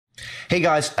Hey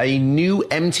guys, a new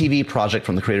MTV project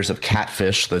from the creators of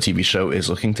Catfish, the TV show, is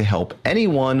looking to help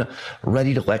anyone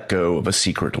ready to let go of a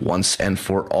secret once and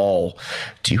for all.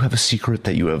 Do you have a secret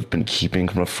that you have been keeping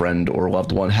from a friend or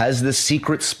loved one? Has this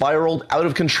secret spiraled out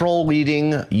of control,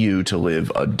 leading you to live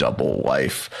a double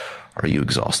life? Are you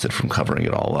exhausted from covering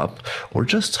it all up? Or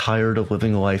just tired of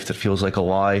living a life that feels like a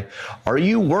lie? Are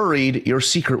you worried your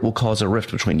secret will cause a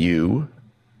rift between you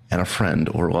and a friend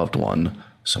or loved one?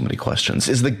 So many questions.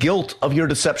 Is the guilt of your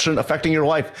deception affecting your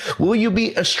life? Will you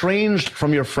be estranged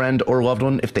from your friend or loved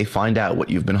one if they find out what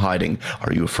you've been hiding?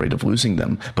 Are you afraid of losing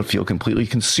them, but feel completely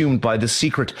consumed by this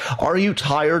secret? Are you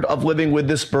tired of living with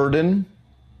this burden?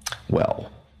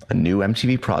 Well, a new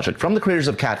MTV project from the creators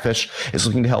of Catfish is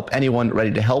looking to help anyone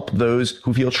ready to help those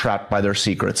who feel trapped by their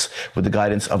secrets. With the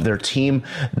guidance of their team,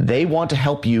 they want to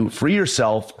help you free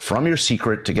yourself from your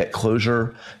secret to get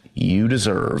closure you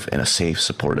deserve in a safe,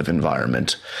 supportive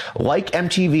environment. Like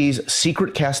MTV's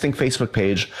Secret Casting Facebook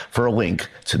page for a link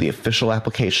to the official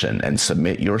application and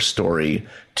submit your story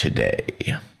today.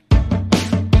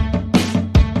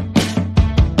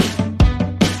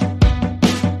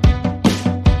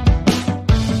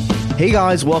 Hey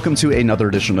guys, welcome to another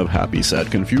edition of Happy,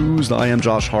 Sad, Confused. I am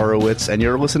Josh Horowitz, and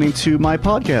you're listening to my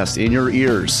podcast in your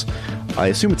ears. I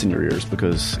assume it's in your ears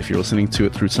because if you're listening to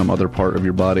it through some other part of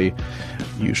your body,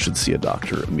 you should see a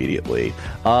doctor immediately.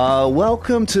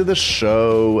 Welcome to the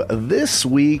show. This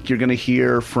week, you're going to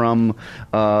hear from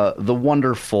the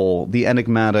wonderful, the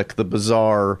enigmatic, the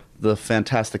bizarre, the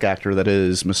fantastic actor that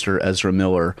is Mr. Ezra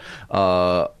Miller.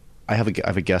 I have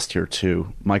a guest here,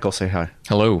 too. Michael, say hi.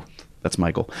 Hello. That's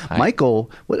Michael. Hi. Michael,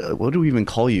 what do we even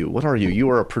call you? What are you? You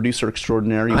are a producer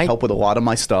extraordinaire. You help with a lot of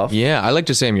my stuff. Yeah, I like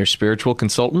to say I'm your spiritual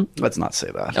consultant. Let's not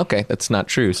say that. Okay, that's not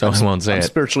true, so I won't say I'm it.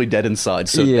 spiritually dead inside,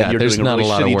 so Yeah, you're there's doing a not really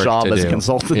a lot of shitty work job to as do. a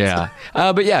consultant. Yeah,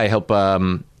 but yeah, I help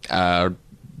kind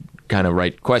of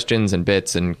write questions and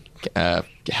bits and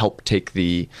help take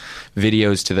the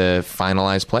videos to the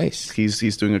finalized place.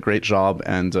 He's doing a great job,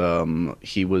 and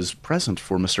he was present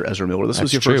for Mr. Ezra Miller. This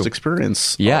was That's your true. first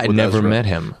experience. Yeah, I'd with never Ezra. met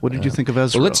him. What did you think of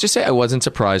Ezra? Well, let's just say I wasn't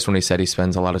surprised when he said he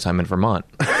spends a lot of time in Vermont.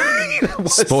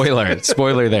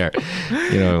 Spoiler there.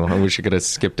 You know, I wish I could have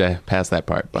skipped past that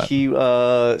part. But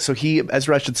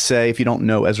Ezra, I should say, if you don't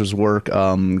know Ezra's work,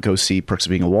 go see Perks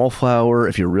of Being a Wallflower.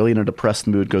 If you're really in a depressed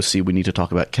mood, go see We Need to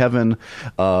Talk About Kevin,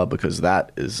 because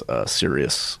that is a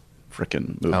serious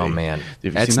freaking movie. oh man,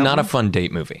 It's not a fun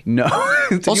date movie. No.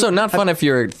 Also, not fun if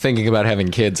you're thinking about having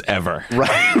kids ever.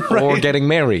 Right. Or getting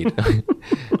married.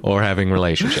 Or having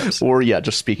relationships. Or,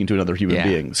 just speaking to another human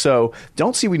being. So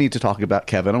don't see We Need to Talk About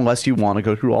Kevin unless you want to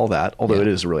go through all that, although it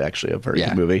is really actually a very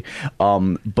good movie.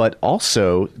 But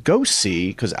also go see,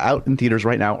 because out in theaters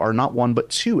right now are not one but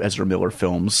two Ezra Miller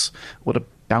films. What a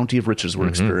bounty of riches we're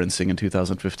experiencing in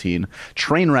 2015.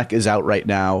 Trainwreck is out right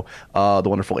now. The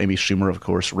wonderful Amy Schumer, of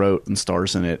course, wrote and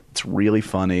stars in it. It's really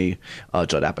funny.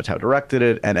 Judd Apatow directed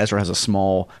it, and Ezra has a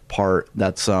small part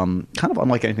that's kind of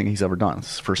unlike anything he's ever done. It's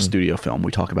his first studio film.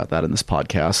 We talk about that in this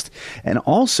podcast. And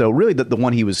also, really, the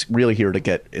one he was really here to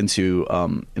get into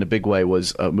in a big way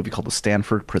was a movie called The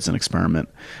Stanford Prison Experiment,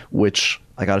 which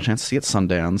I got a chance to see at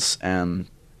Sundance, and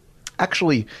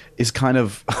actually is kind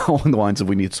of along the lines of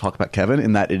We Need to Talk About Kevin,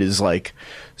 in that it is like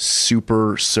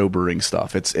super sobering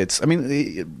stuff. I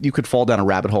mean, you could fall down a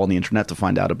rabbit hole on the internet to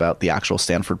find out about the actual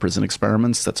Stanford prison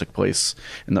experiments that took place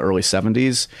in the early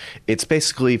 70s. It's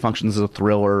basically functions as a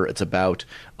thriller. It's about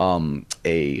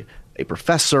a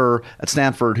professor at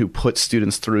Stanford who put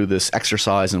students through this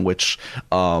exercise in which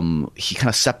he kind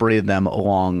of separated them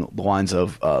along the lines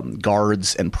of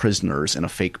guards and prisoners in a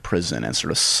fake prison, and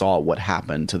sort of saw what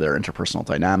happened to their interpersonal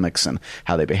dynamics and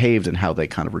how they behaved and how they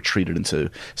kind of retreated into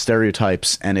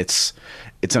stereotypes. And it's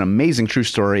an amazing true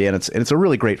story, and it's a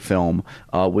really great film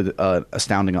with an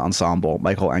astounding ensemble.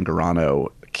 Michael Angarano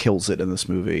kills it in this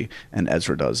movie, and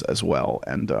Ezra does as well.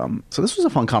 And so this was a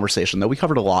fun conversation, though. We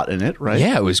covered a lot in it, right?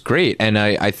 Yeah, it was great, and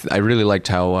I really liked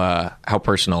how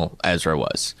personal Ezra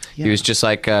was. Yeah. He was just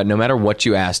like, no matter what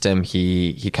you asked him,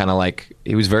 he kind of like,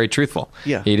 he was very truthful.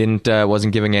 Yeah, he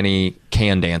wasn't giving any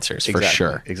canned answers for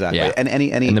sure. Exactly. Yeah. And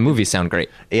and the movies sound great.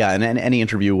 Yeah, and any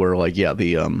interview where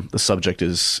the subject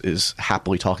is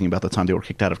happily talking about the time they were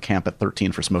kicked out of camp at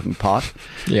 13 for smoking pot.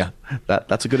 Yeah.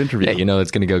 That's a good interview. Yeah,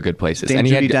 it's going to go good places. Dame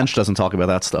Judi Dench doesn't talk about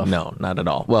that stuff. No, not at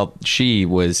all. Well, she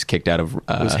was kicked out of...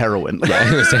 it was heroin. Yeah,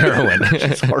 it was heroin.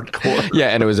 It's hardcore. Yeah,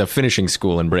 and it was a finishing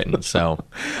school in Britain, so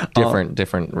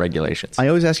different regulations. I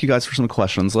always ask you guys for some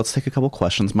questions. Let's take a couple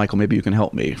questions. Michael, maybe you can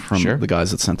help me from the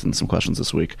guys that sent in some questions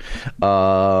this week.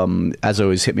 As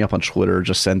always, hit me up on Twitter.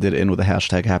 Just send it in with the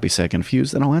hashtag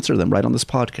 #HappySecondFuse, and I'll answer them right on this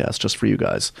podcast just for you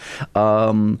guys.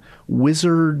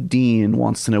 Wizard Dean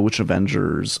wants to know which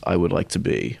Avengers I would like to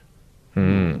be. Oh,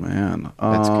 man.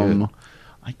 That's good.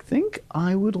 I think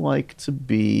I would like to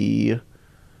be...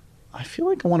 I feel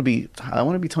like I want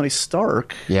to be Tony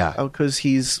Stark. Yeah. Because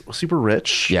he's super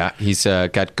rich. Yeah, he's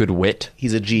got good wit.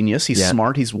 He's a genius. He's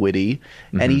smart. He's witty.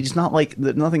 And he's not like,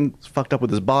 nothing fucked up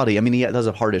with his body. I mean, he does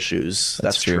have heart issues.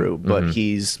 That's true. But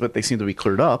but they seem to be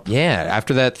cleared up. Yeah,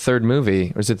 after that third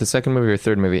movie, or is it the second movie or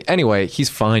third movie? Anyway, he's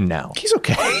fine now. He's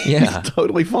okay. Yeah. He's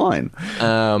totally fine.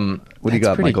 What do you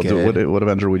got, Michael? What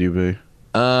Avenger would you be?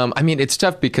 I mean, it's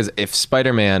tough because if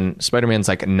Spider-Man's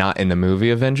like not in the movie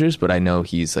Avengers, but I know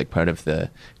he's like part of the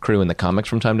crew in the comics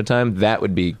from time to time, that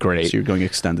would be great. So you're going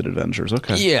extended Avengers,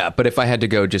 okay. Yeah, but if I had to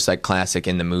go just like classic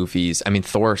in the movies, I mean,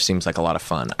 Thor seems like a lot of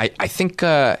fun. I think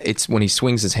it's when he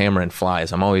swings his hammer and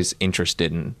flies, I'm always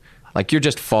interested in, like, you're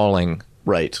just falling...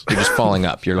 Right. You're just falling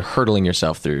up. You're hurtling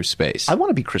yourself through space. I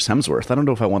want to be Chris Hemsworth. I don't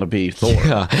know if I want to be Thor.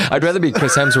 Yeah, I'd rather be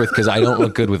Chris Hemsworth because I don't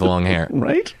look good with long hair.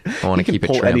 Right? I want to keep it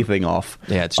trim. Pull anything off.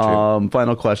 Yeah, it's true.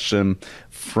 Final question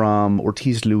from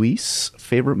Ortiz Luis.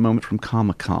 Favorite moment from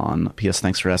Comic-Con? P.S.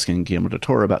 Thanks for asking Guillermo del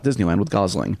Toro about Disneyland with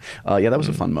Gosling. Yeah, that was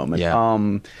a fun moment.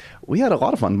 Yeah. We had a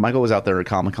lot of fun. Michael was out there at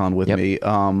Comic-Con with me.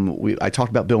 I talked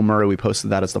about Bill Murray. We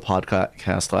posted that as the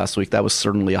podcast last week. That was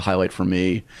certainly a highlight for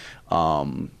me.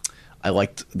 I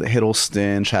liked the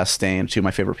Hiddleston, Chastain, two of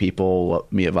my favorite people,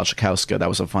 Mia Wasikowska. That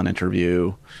was a fun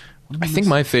interview. I think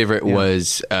my favorite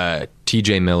was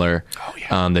TJ Miller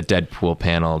on the Deadpool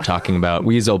panel talking about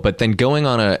Weasel, but then going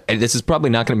on this is probably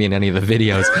not going to be in any of the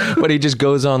videos, but he just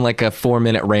goes on like a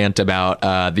 4-minute rant about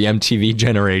the MTV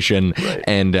generation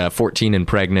and 14 and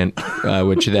pregnant,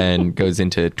 which then goes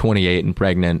into 28 and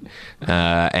pregnant.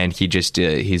 And he's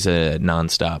a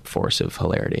nonstop force of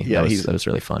hilarity. Yeah, that was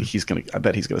really fun. I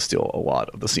bet he's going to steal a lot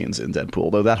of the scenes in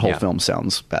Deadpool, though that whole film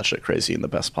sounds batshit crazy in the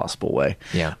best possible way.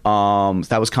 Yeah.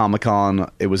 That was Comic-Con.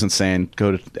 It was insane.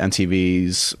 Go to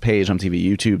MTV's page, MTV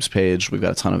YouTube's page. We've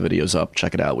got a ton of videos up.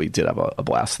 Check it out. We did have a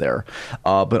blast there.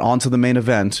 But on to the main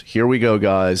event. Here we go,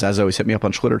 guys. As always, hit me up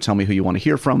on Twitter. Tell me who you want to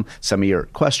hear from. Send me your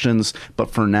questions.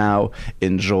 But for now,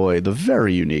 enjoy the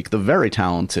very unique, the very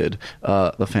talented,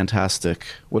 the fantastic,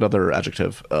 what other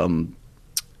adjective?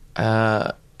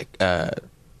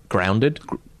 Grounded?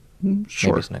 Sure.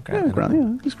 Maybe it's not grounded.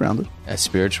 Yeah, he's grounded.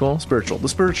 Spiritual?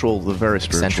 The very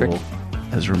spiritual. Eccentric.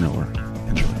 Ezra Miller.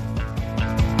 Enjoy.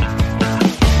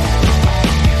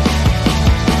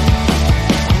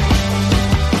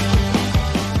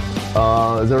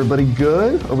 Is everybody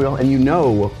good? Are we all? And you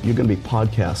know you're going to be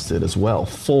podcasted as well.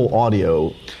 Full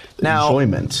audio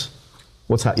enjoyment.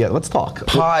 What's yeah, let's talk.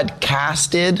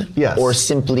 Podcasted? Yes. Or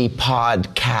simply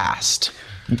podcast?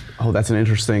 Oh, that's an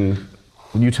interesting...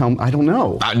 You tell me. I don't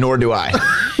know. Nor do I.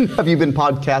 Have you been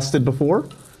podcasted before?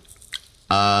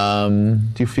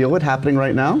 Do you feel it happening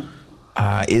right now?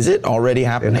 Is it already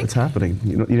happening? It's happening.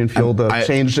 You didn't feel the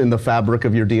change in the fabric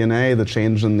of your DNA, the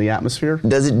change in the atmosphere?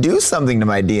 Does it do something to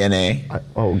my DNA?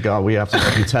 Oh, God, we have to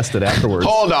let you test it afterwards.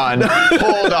 Hold on.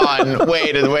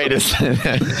 Wait a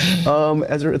second.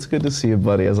 Ezra, it's good to see you,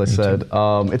 buddy, as I said.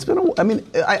 It's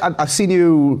been I've seen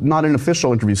you not in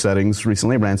official interview settings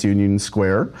recently. I ran to Union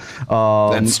Square.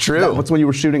 That's true. That's when you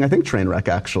were shooting, I think, Trainwreck,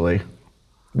 actually.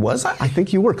 Was I? I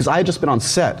think you were, because I had just been on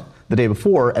set the day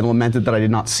before and lamented that I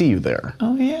did not see you there.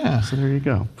 Oh, yeah. So there you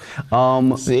go.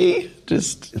 See?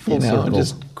 Just, circle.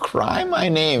 Just cry my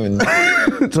name. And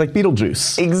it's like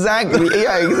Beetlejuice. Exactly.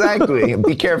 Yeah, exactly.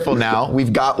 Be careful now.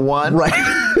 We've got one. Right.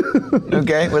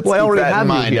 Okay, let's keep that in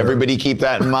mind. Everybody keep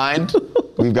that in mind.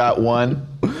 We've got one.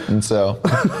 And so.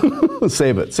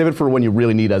 Save it. Save it for when you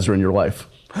really need Ezra in your life.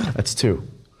 That's two.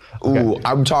 Okay. Ooh,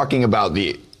 I'm talking about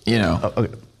the,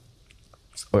 okay.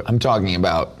 I'm talking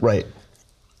about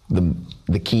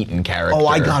the Keaton character. Oh,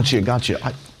 I got you.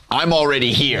 I'm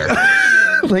already here.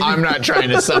 I'm not trying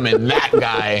to summon that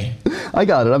guy. I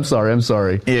got it. I'm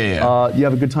sorry. Yeah. You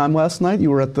have a good time last night? You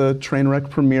were at the Trainwreck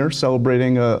premiere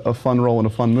celebrating a fun role in a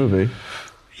fun movie.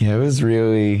 Yeah, it was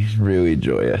really, really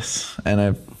joyous. And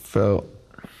I felt,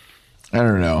 I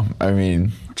don't know, I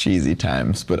mean, cheesy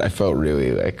times, but I felt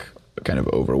really like kind of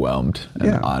overwhelmed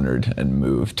and honored and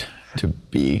moved to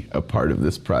be a part of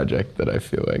this project that I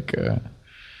feel like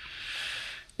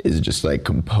is just like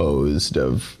composed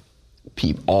of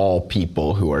all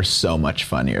people who are so much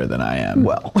funnier than I am.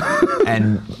 Well.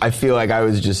 And I feel like I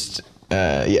was just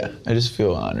I just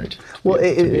feel honored. Well,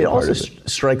 it also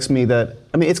strikes me that,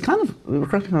 I mean, it's kind of,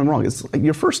 correct me if I'm wrong, it's like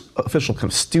your first official kind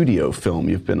of studio film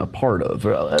you've been a part of,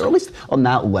 or at least on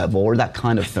that level, or that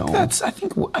kind of film. I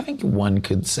think one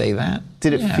could say that.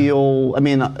 Did it feel, I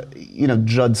mean,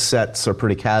 Judd's sets are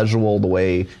pretty casual,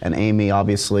 and Amy,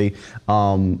 obviously.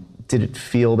 Did it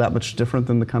feel that much different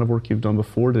than the kind of work you've done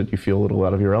before? Did you feel a little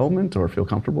out of your element, or feel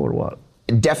comfortable, or what?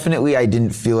 Definitely, I didn't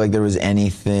feel like there was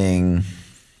anything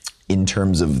in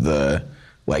terms of the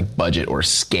budget or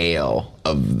scale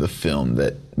of the film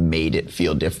that made it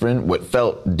feel different. What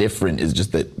felt different is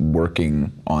just that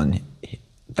working on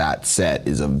that set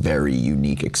is a very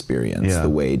unique experience. Yeah. The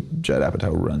way Judd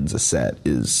Apatow runs a set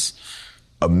is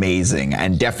amazing,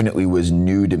 and definitely was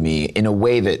new to me in a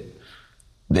way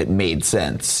that made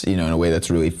sense, in a way that's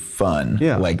really fun.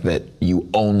 Yeah. Like that you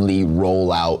only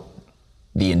roll out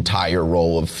the entire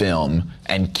roll of film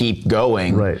and keep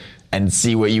going. Right. And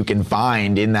see what you can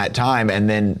find in that time. And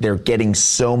then they're getting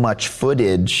so much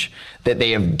footage that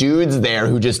they have dudes there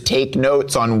who just take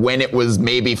notes on when it was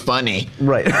maybe funny.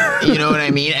 Right. You know what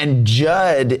I mean? And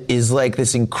Judd is like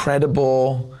this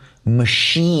incredible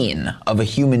machine of a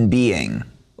human being.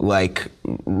 Like,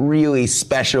 really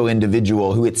special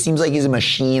individual who it seems like he's a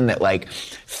machine that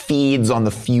feeds on the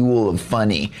fuel of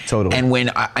funny. Totally. And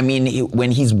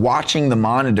when he's watching the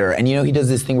monitor, and he does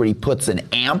this thing where he puts an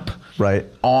amp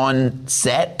on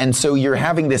set, and so you're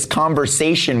having this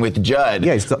conversation with Judd,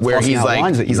 where he's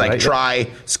like,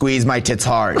 try squeeze my tits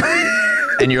hard.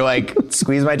 And you're like,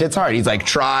 squeeze my tits hard. He's like,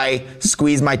 try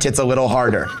squeeze my tits a little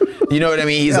harder. You know what I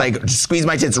mean? He's like, squeeze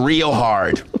my tits real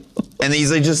hard. And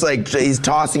he's he's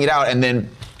tossing it out. And then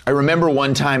I remember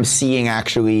one time seeing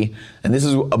actually, and this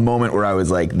is a moment where I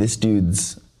was like, this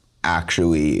dude's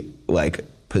actually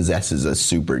possesses a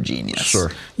super genius.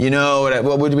 Sure.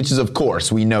 Which is, of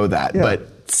course, we know that. Yeah.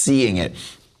 But seeing it,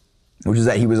 which is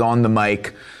that he was on the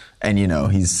mic and,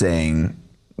 he's saying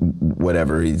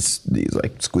whatever, he's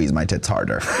like, squeeze my tits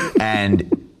harder.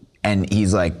 and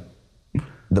he's like,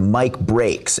 the mic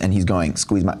breaks and he's going,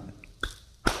 squeeze my...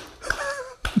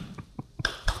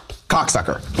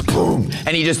 cocksucker, boom.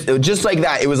 And he just like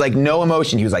that, it was like no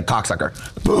emotion. He was like, cocksucker,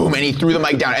 boom. And he threw the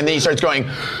mic down. And then he starts going,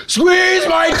 squeeze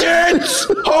my tits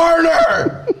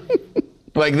harder.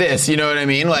 Like this, you know what I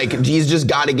mean? He's just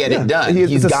got to get it done.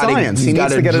 He's got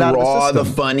to draw the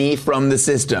funny from the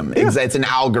system. Yeah. It's an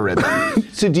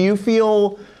algorithm. So do you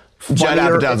feel... Judd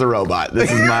Apatow's a robot.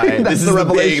 This is the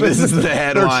revelation. This is the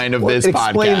headline of this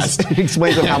podcast. It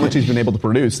explains how much he's been able to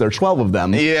produce. There are 12 of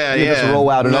them. Yeah, Just roll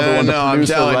out another one to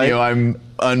produce. I'm telling you, I'm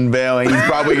unveiling. He's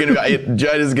probably going to...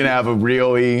 Judd is going to have a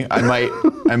really...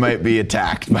 I might be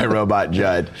attacked by Robot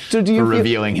Judd for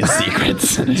revealing his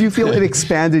secrets. Do you feel it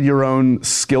expanded your own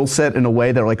skill set in a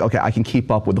way that okay, I can keep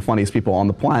up with the funniest people on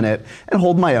the planet and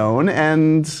hold my own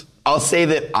and... I'll say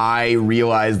that I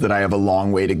realize that I have a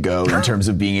long way to go in terms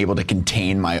of being able to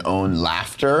contain my own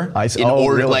laughter.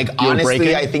 Really?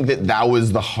 Honestly, I think that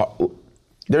was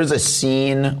there's a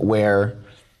scene where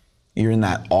you're in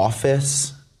that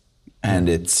office and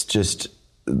it's just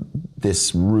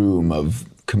this room of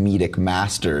comedic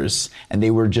masters and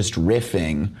they were just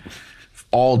riffing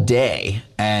all day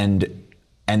and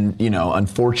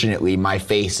unfortunately my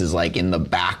face is in the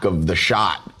back of the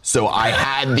shot. So I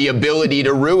had the ability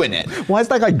to ruin it. Why is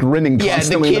that guy grinning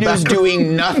constantly? Yeah, the kid who's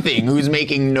doing nothing, who's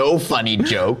making no funny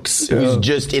jokes, who's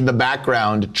just in the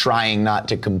background trying not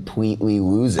to completely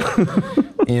lose it.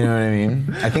 You know what I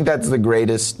mean? I think that's the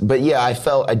greatest. But yeah, I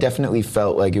definitely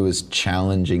felt like it was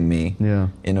challenging me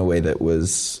in a way that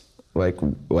was I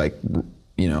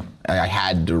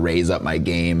had to raise up my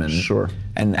game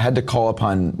and had to call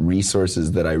upon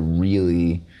resources that I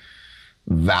really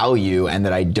value and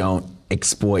that I don't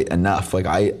exploit enough.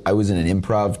 I was in an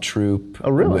improv troupe.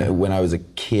 Oh, really? When I was a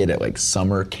kid at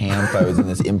summer camp, I was in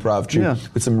this improv troupe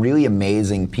with some really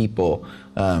amazing people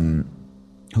who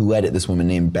led it. This woman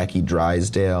named Becky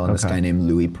Drysdale and this guy named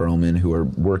Louis Perlman, who are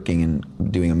working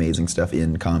and doing amazing stuff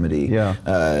in comedy.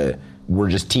 Yeah. Were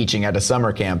just teaching at a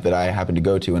summer camp that I happened to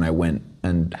go to, and I went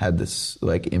and had this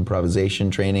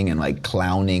improvisation training and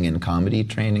clowning and comedy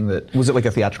training. That was it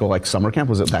a theatrical summer camp?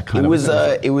 Was it that kind of?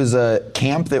 It was a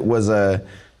camp that was a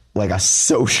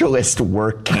socialist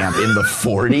work camp in the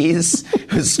 40s.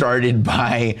 It was started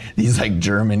by these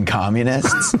German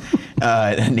communists,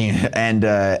 and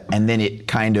then it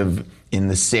kind of in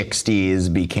the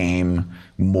 60s became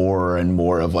more and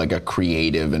more of a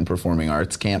creative and performing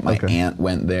arts camp. My aunt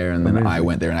went there, and then I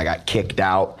went there, and I got kicked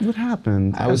out. What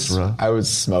happened? I was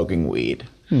smoking weed.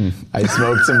 I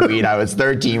smoked some weed. I was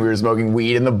 13. We were smoking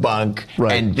weed in the bunk.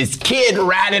 Right. And this kid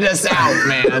ratted us out,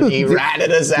 man. He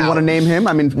ratted us out. You want to name him?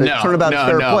 I mean, turnabout's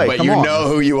fair play. But Come you on. know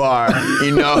who you are.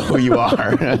 You know who you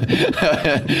are.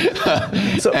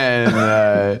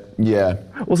 Yeah.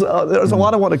 Well, so, there's a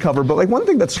lot I want to cover, but like one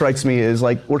thing that strikes me is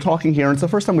like we're talking here, and it's the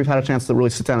first time we've had a chance to really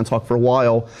sit down and talk for a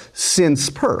while since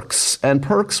Perks, and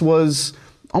Perks was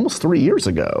almost 3 years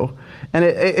ago, and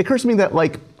it occurs to me that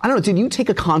like I don't know, did you take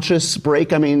a conscious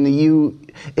break? I mean,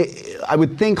 I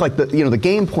would think like the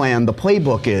game plan, the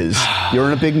playbook is you're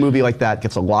in a big movie like that,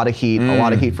 gets a lot of heat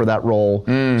for that role,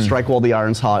 strike while the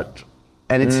iron's hot,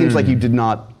 and it seems like you did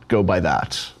not go by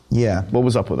that. Yeah. What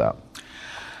was up with that?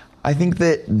 I think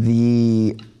that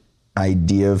the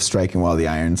idea of striking while the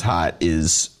iron's hot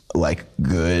is like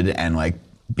good, and like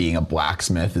being a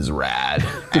blacksmith is rad,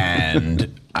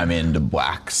 and I'm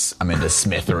into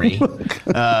smithery.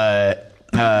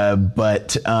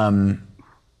 But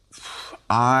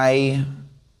I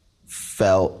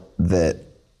felt that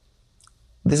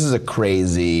this is a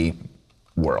crazy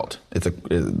world.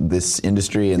 This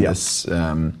industry and this.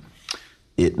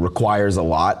 It requires a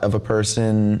lot of a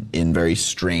person in very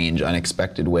strange,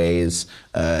 unexpected ways,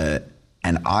 and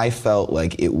I felt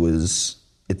like it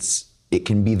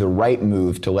can be the right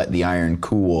move to let the iron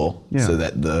cool so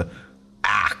that the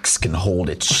axe can hold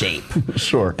its shape.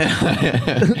 Sure.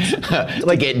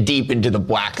 Like get deep into the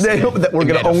blacksmith. That we're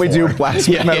going to only do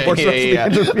blacksmith metaphors.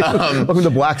 Welcome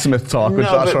to Blacksmith Talk with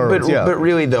Josh Horowitz. But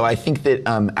really, though, I think that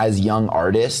as young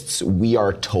artists, we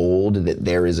are told that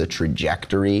there is a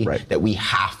trajectory that we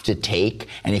have to take,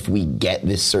 and if we get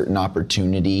this certain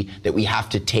opportunity, that we have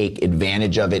to take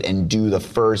advantage of it and do the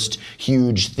first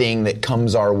huge thing that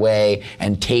comes our way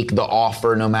and take the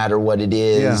offer no matter what it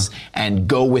is and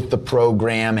go with the program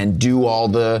and do all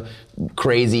the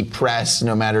crazy press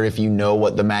no matter if you know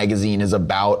what the magazine is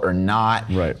about or not.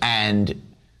 Right. And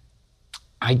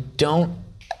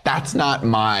that's not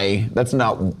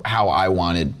how I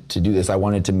wanted to do this. I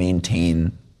wanted to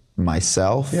maintain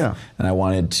myself. Yeah. And I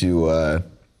wanted to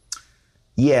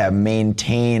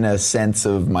maintain a sense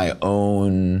of my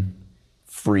own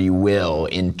free will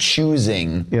in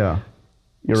choosing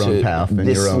your own path and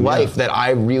this your own life that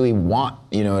I really want,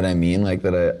 you know what I mean? Like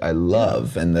that I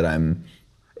love and that I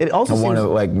want to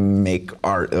like make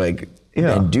art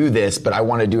and do this, but I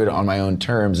want to do it on my own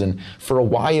terms. And for a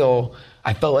while,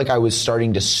 I felt like I was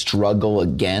starting to struggle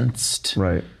against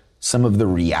some of the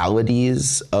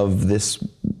realities of this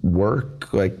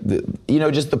work, like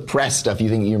just the press stuff. You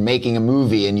think you're making a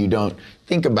movie and you don't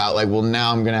think about like, well,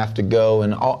 now I'm gonna have to go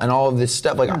and all of this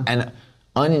stuff. And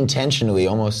unintentionally,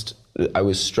 almost. I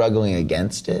was struggling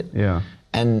against it. Yeah.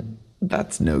 And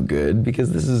that's no good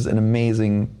because this is an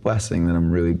amazing blessing that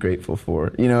I'm really grateful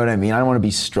for. You know what I mean? I don't want to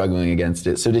be struggling against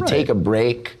it. So to take a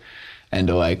break and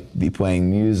to like be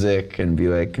playing music and be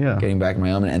like getting back in my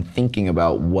element and thinking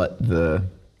about waiting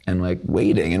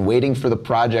for the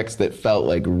projects that felt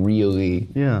like really,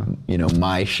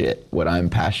 my shit, what I'm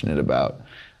passionate about.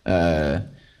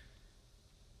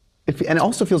 And it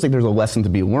also feels like there's a lesson to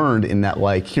be learned in that,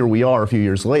 like, here we are a few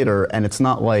years later, and it's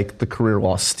not like the career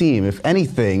lost steam. If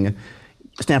anything,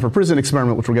 Stanford Prison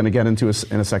Experiment, which we're going to get into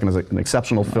in a second, is an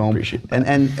exceptional film. Appreciate that.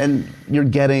 And you're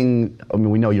getting, I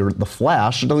mean, we know you're The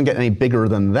Flash. It doesn't get any bigger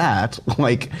than that.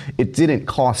 Like, it didn't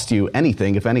cost you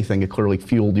anything. If anything, it clearly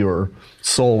fueled your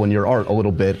soul and your art a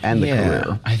little bit and the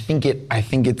career. I think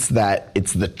it's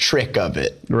the trick of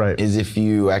it. Right. Is if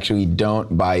you actually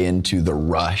don't buy into the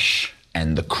rush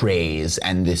and the craze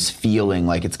and this feeling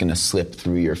like it's going to slip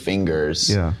through your fingers,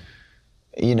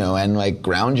 and like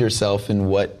ground yourself in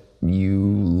what you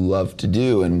love to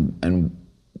do and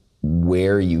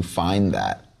where you find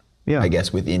that, I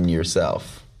guess, within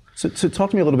yourself. So talk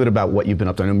to me a little bit about what you've been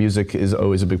up to. I know music is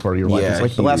always a big part of your life. It's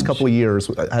like huge. The last couple of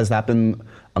years, has that been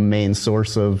a main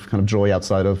source of kind of joy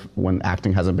outside of when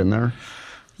acting hasn't been there?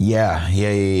 Yeah.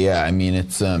 I mean,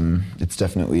 it's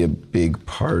definitely a big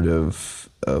part of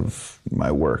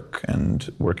my work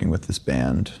and working with this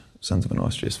band, Sons of an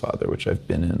Illustrious Father, which I've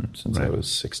been in since I was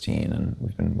 16, and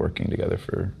we've been working together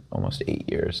for almost 8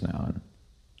 years now,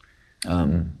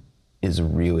 and is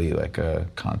really like a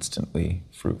constantly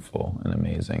fruitful and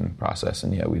amazing process.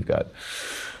 And we've got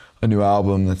a new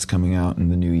album that's coming out in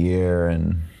the new year,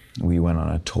 and we went on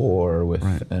a tour with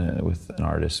an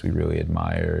artist we really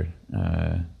admire.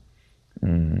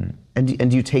 And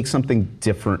do you take something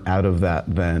different out of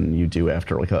that than you do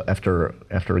after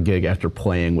a gig, after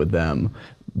playing with them,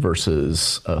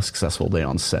 versus a successful day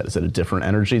on set? Is it a different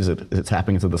energy? Is it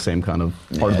tapping into the same kind of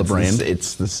part of the brain?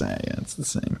 It's the same. Yeah, it's the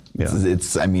same. Yeah.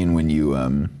 It's I mean, when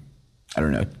you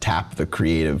tap the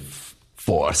creative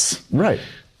force,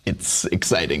 it's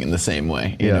exciting in the same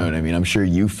way. You know what I mean? I'm sure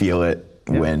you feel it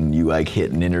when you like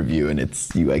hit an interview and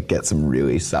you like get some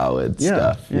really solid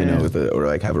stuff, you know, or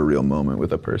like have a real moment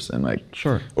with a person, like,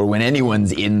 or when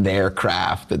anyone's in their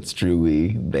craft that's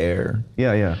truly there.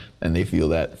 And they feel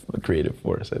that creative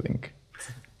force, I think.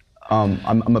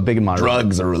 I'm a big admirer.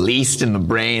 Drugs are released in the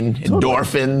brain,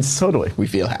 endorphins. Totally. We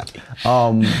feel happy.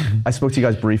 I spoke to you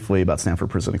guys briefly about Stanford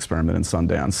Prison Experiment in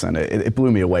Sundance, and it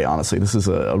blew me away, honestly. This is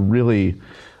a really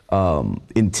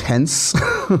intense,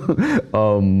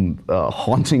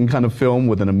 haunting kind of film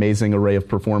with an amazing array of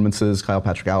performances. Kyle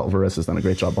Patrick Alvarez has done a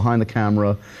great job behind the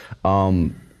camera.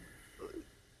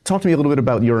 Talk to me a little bit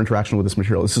about your interaction with this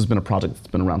material. This has been a project that's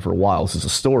been around for a while. This is a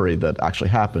story that actually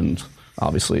happened,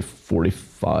 obviously,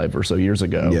 45 or so years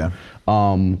ago.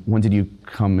 When did you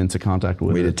come into contact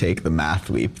with it? Way to take the math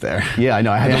leap there. Yeah, I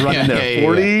know. I had to run in there.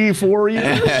 44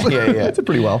 years? That's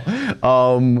pretty well.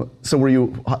 So were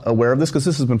you aware of this? Because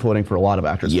this has been floating for a lot of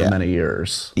actors for many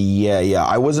years.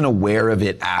 I wasn't aware of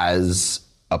it as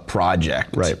a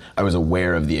project. Right. I was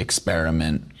aware of the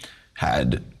experiment,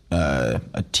 had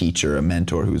a teacher, a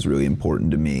mentor who was really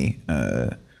important to me,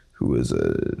 who was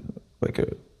a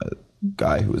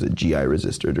guy who was a GI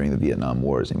resistor during the Vietnam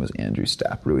War. His name was Andrew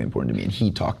Stapp, really important to me. And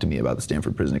he talked to me about the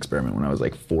Stanford Prison Experiment when I was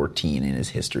like 14 in his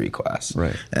history class.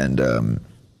 Right. And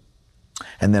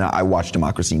then I watched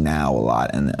Democracy Now! A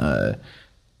lot, and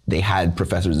they had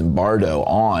Professor Zimbardo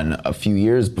on a few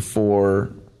years before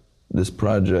this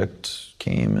project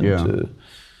came into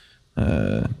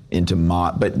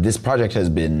but this project has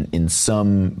been in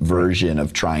some version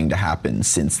of trying to happen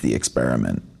since the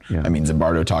experiment. I mean,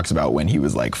 Zimbardo talks about when he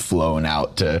was like flown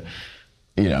out to,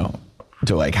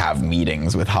 to like have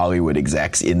meetings with Hollywood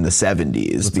execs in the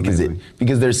 70s.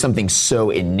 Because there's something so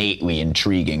innately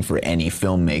intriguing for any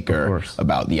filmmaker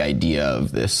about the idea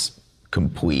of this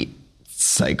complete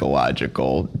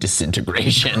psychological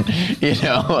disintegration,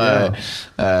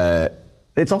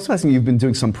 It's also fascinating you've been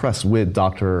doing some press with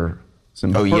Dr.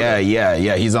 Zimbardo. Oh,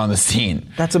 yeah. He's on the scene.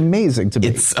 That's amazing to me.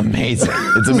 It's amazing.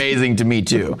 It's amazing to me,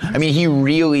 too. I mean, he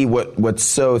really, what's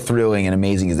so thrilling and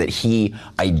amazing is that he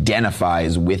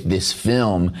identifies with this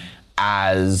film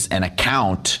as an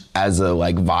account, as a,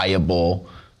 like, viable,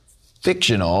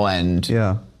 fictional and,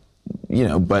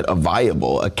 but a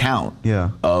viable account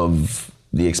of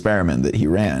the experiment that he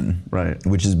ran. Right.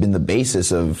 Which has been the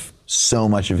basis of so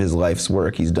much of his life's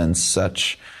work. He's done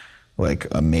such like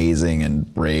amazing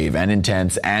and brave and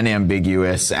intense and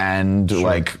ambiguous and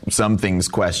like some things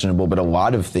questionable, but a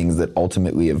lot of things that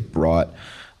ultimately have brought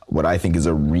what I think is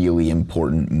a really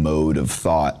important mode of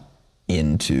thought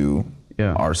into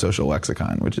our social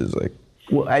lexicon, which is like,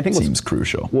 I think seems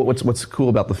crucial. What's cool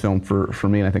about the film for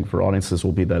me, and I think for audiences,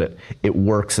 will be that it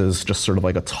works as just sort of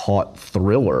like a taut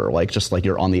thriller, like just like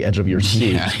you're on the edge of your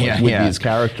seat with these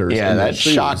characters. Yeah, that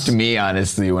shocked me,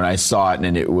 honestly, when I saw it,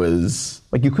 and it was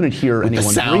like you couldn't hear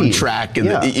anyone the soundtrack,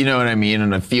 and you know what I mean,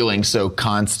 and a feeling so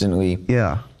constantly.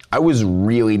 I was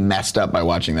really messed up by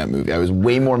watching that movie. I was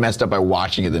way more messed up by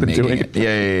watching it than making it.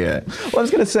 Yeah. Well, I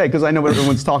was going to say, because I know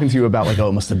everyone's talking to you about, like,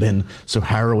 it must have been so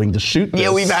harrowing to shoot this.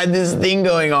 Yeah, we've had this thing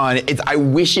going on. I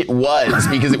wish it was,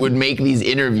 because it would make these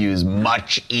interviews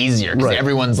much easier. Because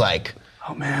everyone's like,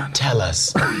 oh, man, tell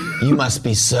us. You must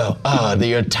be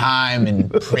your time in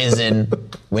prison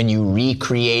when you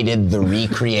recreated the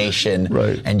recreation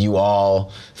and you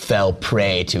all fell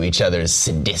prey to each other's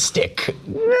sadistic,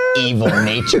 evil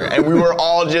nature. And we were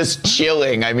all just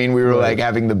chilling. I mean, we were like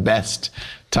having the best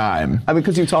time. I mean,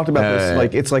 because you talked about this,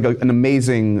 like it's like an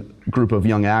amazing group of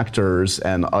young actors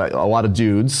and a lot of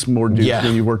dudes, more dudes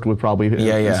than you worked with probably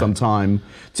in some time.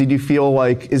 Did you feel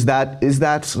like, is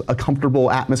that a comfortable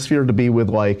atmosphere to be with,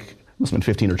 like, must have been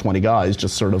 15 or 20 guys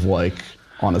just sort of like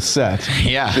on a set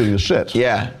shooting the shit?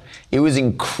 Yeah. It was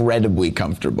incredibly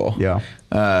comfortable.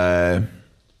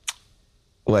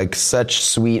 Like such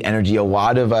sweet energy. A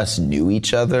lot of us knew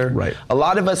each other. Right. A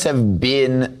lot of us have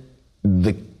been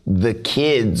the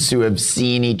kids who have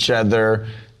seen each other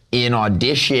in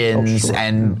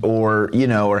auditions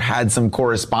or had some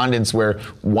correspondence where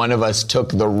one of us took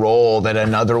the role that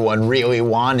another one really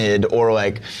wanted, or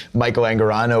like Michael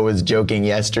Angarano was joking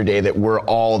yesterday that we're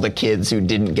all the kids who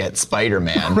didn't get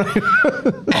Spider-Man.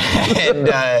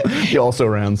 And he also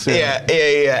ran.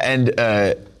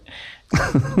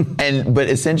 And but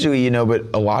essentially, but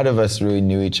a lot of us really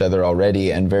knew each other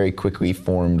already and very quickly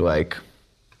formed like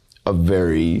a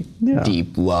very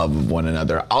deep love of one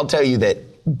another. I'll tell you that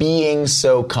being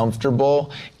so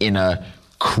comfortable in a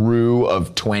crew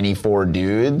of 24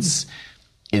 dudes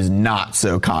is not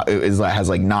so has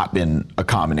like not been a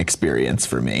common experience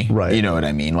for me. Right. You know what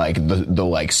I mean? Like the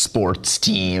like sports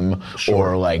team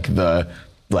or like the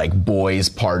like boys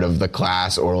part of the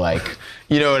class, or like,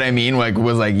 you know what I mean? Like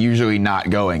was like usually not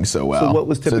going so well. So what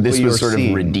was typically this was sort scene?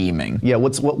 of redeeming. Yeah,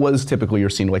 what was typically your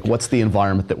scene? Like what's the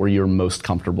environment that where you're most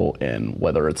comfortable in,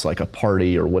 whether it's like a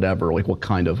party or whatever, like what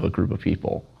kind of a group of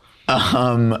people?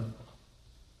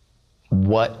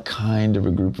 What kind of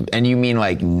a group of, and you mean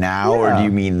like now or do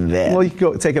you mean then? Well, you can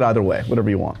go take it either way, whatever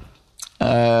you want.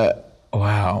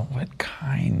 Wow, what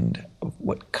kind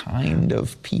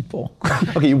of people?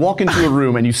 Okay, you walk into a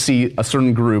room and you see a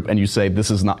certain group and you say, this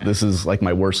is like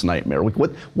my worst nightmare. Like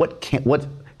because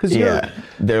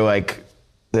they're like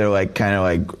kind of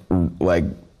like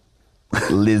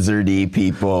lizardy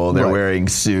people. They're wearing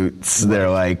suits. They're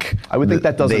like, I would think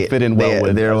that doesn't fit in well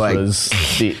with Ezra's.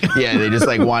 Yeah, they just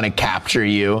like want to capture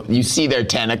you. You see their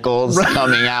tentacles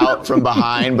coming out from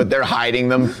behind, but they're hiding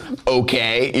them.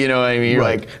 Okay, you know what I mean? You're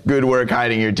like, good work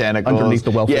hiding your tentacles underneath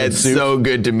the well-fitted suit. It's so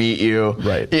good to meet you.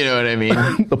 Right. You know what I mean?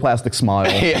 The plastic smile.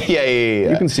 Yeah.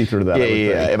 You can see through that.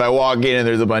 Yeah. If I walk in and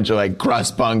there's a bunch of like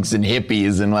crust punks and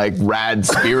hippies and like rad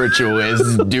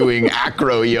spiritualists doing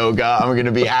acro yoga, I'm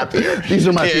gonna be happier. These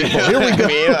are my people. Here we go.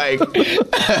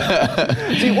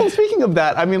 See, well, speaking of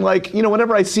that, I mean, like, you know,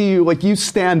 whenever I see you, like, you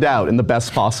stand out in the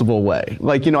best possible way.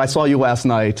 Like, you know, I saw you last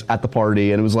night at the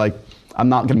party, and it was like, I'm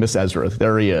not going to miss Ezra.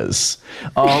 There he is.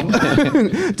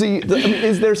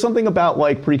 Is there something about,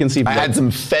 like, preconceived... I had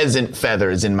some pheasant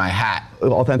feathers in my hat.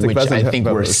 Authentic which pheasant I think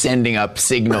feathers. were sending up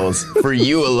signals for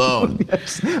you alone.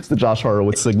 Yes, it's the Josh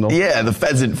Horowitz signal. Yeah, the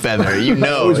pheasant feather. You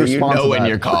know when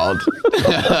you're called.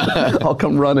 I'll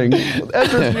come running.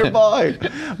 Ezra's nearby.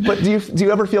 But do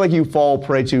you ever feel like you fall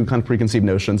prey to kind of preconceived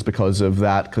notions because of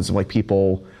that? Because of like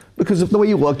people... Because of the way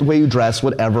you look, the way you dress,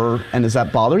 whatever, and does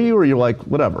that bother you, or you're like,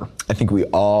 whatever? I think we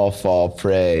all fall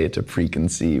prey to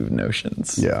preconceived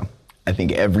notions. Yeah. I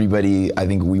think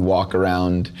we walk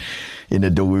around in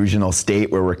a delusional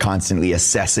state where we're constantly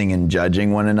assessing and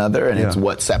judging one another, and it's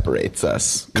what separates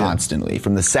us constantly.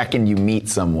 From the second you meet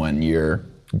someone, you're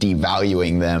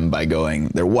devaluing them by going,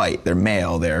 they're white, they're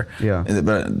male, they're...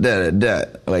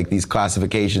 Like these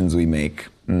classifications we make...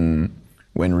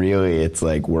 when really it's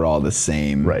like we're all the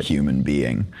same human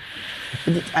being.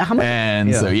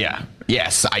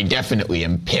 Yes, I definitely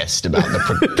am pissed about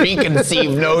the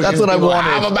preconceived notions That's what I wanted.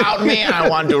 have about me, and I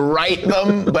want to write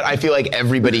them, but I feel like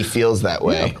everybody feels that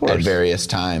way at various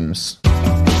times.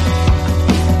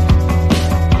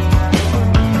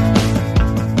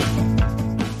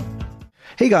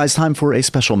 Hey guys, time for a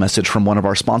special message from one of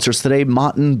our sponsors today,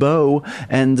 Mott & Bow,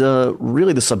 and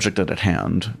really the subject at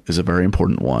hand is a very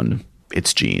important one.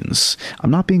 It's jeans.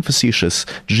 I'm not being facetious.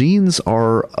 Jeans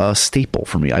are a staple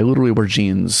for me. I literally wear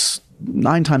jeans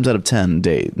 9 days out of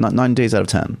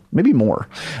 10, maybe more.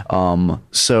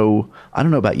 So I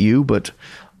don't know about you, but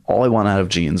all I want out of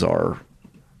jeans are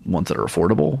ones that are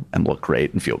affordable and look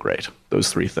great and feel great.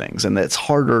 Those 3 things. And it's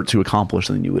harder to accomplish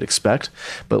than you would expect.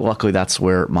 But luckily, that's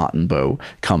where Mott & Bow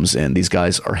comes in. These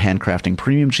guys are handcrafting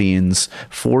premium jeans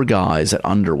for guys at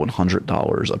under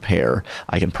 $100 a pair.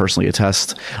 I can personally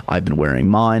attest. I've been wearing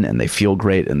mine, and they feel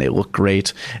great, and they look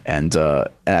great. And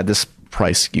at this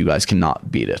price, you guys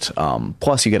cannot beat it.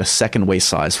 Plus, you get a second waist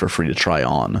size for free to try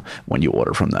on when you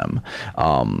order from them.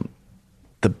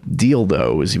 The deal,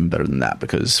 though, is even better than that,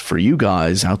 because for you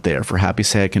guys out there, for happy,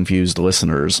 sad, confused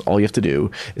listeners, all you have to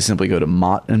do is simply go to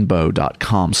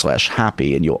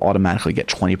mottandbow.com/happy, and you'll automatically get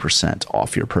 20%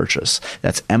 off your purchase.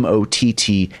 That's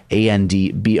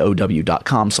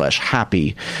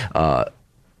mottandbow.com/happy,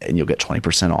 and you'll get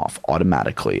 20% off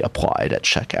automatically applied at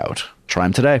checkout. Try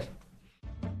them today.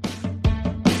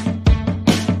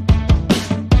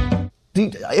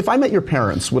 If I met your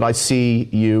parents, would I see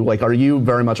you? Like, are you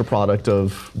very much a product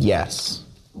of... Yes,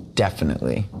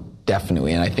 definitely.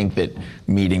 And I think that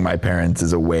meeting my parents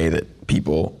is a way that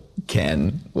people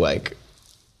can, like...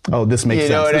 Oh, this makes sense.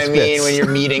 You know what this I mean? fits. When you're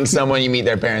meeting someone, you meet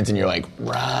their parents, and you're like,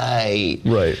 right.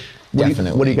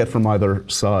 Definitely. What do you get from either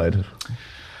side?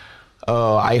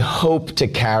 Oh, I hope to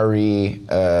carry,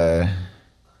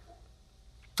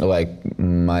 like,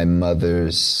 my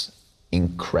mother's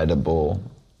incredible...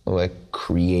 like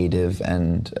creative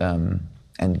and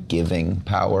giving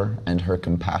power, and her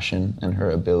compassion and her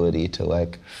ability to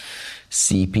like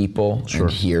see people and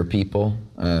hear people.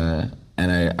 And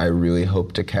I really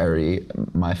hope to carry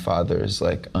my father's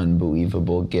like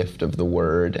unbelievable gift of the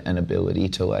word and ability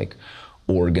to like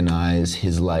organize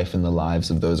his life and the lives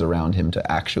of those around him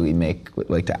to actually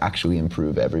actually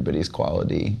improve everybody's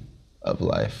quality of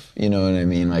life. You know what I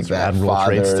mean? Like that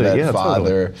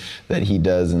father that he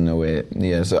does in a way.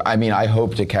 Yeah. So, I mean, I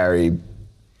hope to carry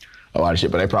a lot of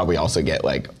shit, but I probably also get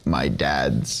like my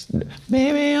dad's,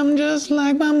 "Baby, I'm just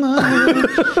like my mother."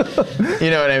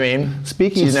 You know what I mean?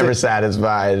 She's never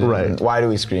satisfied. Right. Why do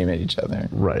we scream at each other?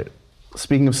 Right.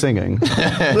 Speaking of singing,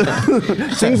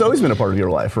 singing's always been a part of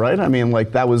your life, right? I mean,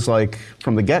 like that was like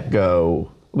from the get-go.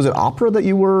 Was it opera that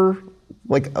you were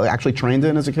like actually trained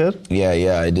in as a kid?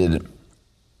 Yeah, I did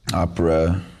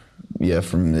opera. Yeah,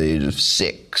 from the age of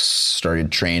 6,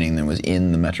 started training, then was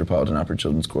in the Metropolitan Opera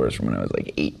Children's Chorus from when I was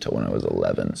like 8 till when I was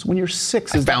 11. So when you're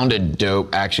 6,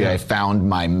 I found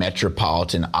my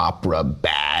Metropolitan Opera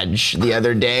badge the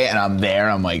other day, and I'm there,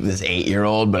 I'm like this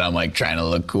 8-year-old, but I'm like trying to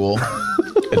look cool.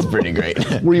 It's pretty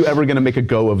great. Were you ever going to make a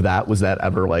go of that? Was that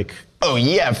ever like... Oh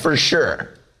yeah, for sure.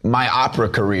 My opera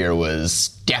career was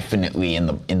definitely in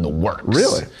the works.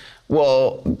 Really?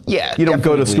 Well, yeah. You don't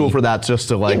go to school for that just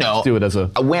to like do it as a...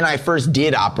 When I first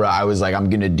did opera, I was like, I'm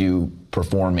going to do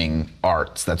performing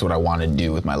arts. That's what I want to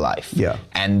do with my life. Yeah.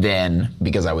 And then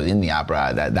because I was in the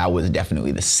opera, that was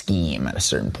definitely the scheme. At a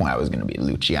certain point, I was going to be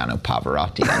Luciano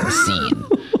Pavarotti on the scene.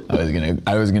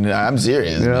 I'm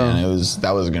serious, man.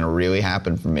 That was going to really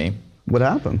happen for me. What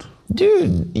happened?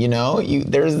 Dude,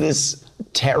 there's this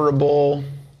terrible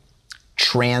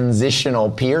transitional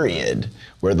period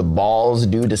where the balls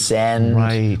do descend,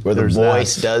 right, where the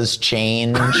voice does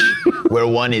change, where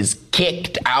one is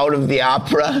kicked out of the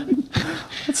opera.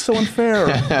 That's so unfair.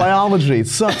 Biology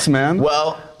sucks, man.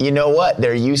 Well, you know what?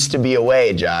 There used to be a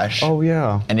way, Josh. Oh,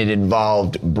 yeah. And it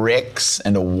involved bricks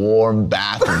and a warm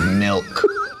bath of milk.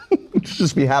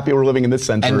 Just be happy we're living in this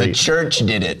century. And the church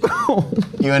did it.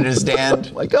 You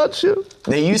understand? I got you.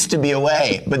 There used to be a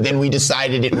way, but then we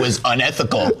decided it was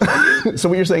unethical. So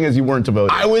what you're saying is you weren't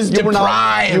devoted. I was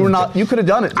deprived. You could have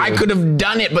done it, dude. I could have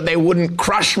done it, but they wouldn't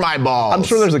crush my balls. I'm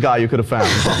sure there's a guy you could have found.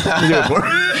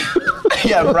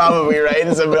 Yeah, probably, right?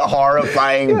 In some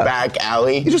horrifying back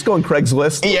alley. You just go on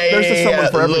Craigslist. There's just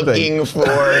someone for everything. Looking for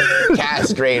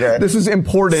castrator. This is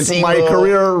important. My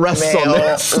career rests on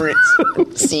this.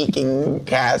 Seeking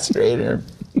castrator.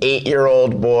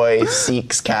 8-year-old boy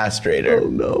seeks castrator. Oh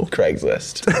no.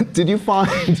 Craigslist. Did you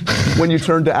find when you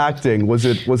turned to acting, was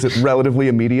it relatively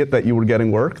immediate that you were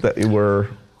getting work, that you were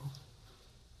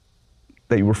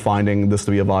finding this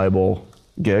to be a viable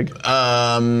gig?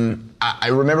 I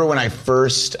remember when I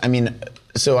first, I'd met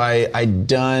this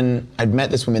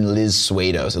woman,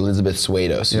 Elizabeth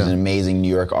Swados, who's an amazing New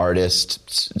York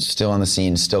artist, still on the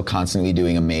scene, still constantly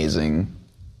doing amazing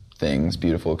things,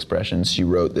 beautiful expressions. She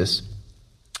wrote this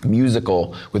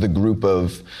musical with a group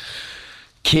of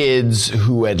kids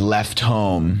who had left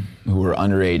home, who were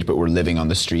underage but were living on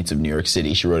the streets of New York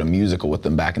City. She wrote a musical with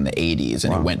them back in the 80s,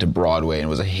 and it went to Broadway and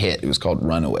was a hit. It was called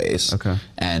Runaways. Okay.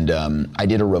 And I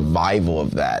did a revival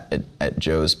of that at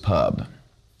Joe's Pub.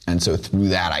 And so through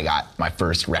that, I got my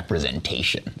first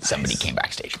representation. Nice. Somebody came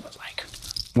backstage and was like...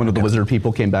 One of the wizard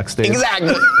people came backstage?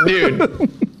 Exactly.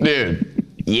 Dude.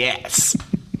 Yes.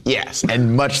 Yes,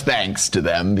 and much thanks to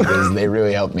them because they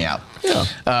really helped me out. Yeah.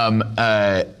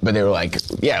 But they were like,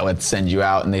 yeah, let's send you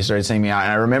out. And they started sending me out.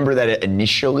 And I remember that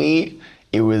initially,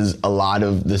 it was a lot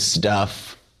of the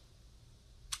stuff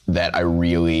that I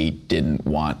really didn't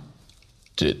want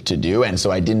to do. And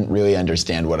so I didn't really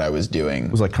understand what I was doing.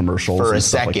 It was like commercials for a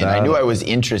second. Like I knew I was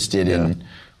interested in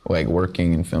like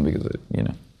working in film because,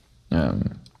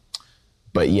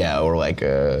 but yeah, or like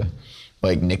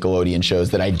Nickelodeon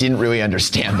shows that I didn't really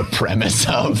understand the premise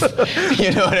of.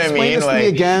 You know what I mean? Explain this to me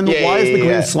again. Why is the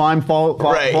green slime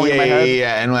falling in my head?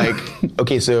 Yeah, and like,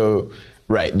 okay, so,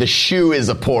 the shoe is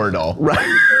a portal.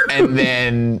 Right. And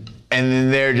then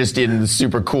they're just in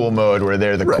super cool mode where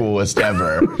they're the coolest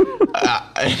ever.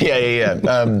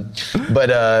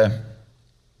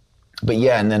 But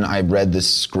yeah, and then I read this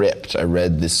script.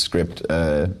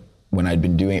 When I'd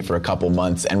been doing it for a couple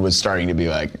months and was starting to be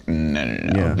like,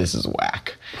 no, this is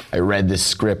whack. I read this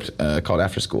script called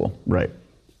After School. Right.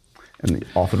 And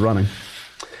off and running.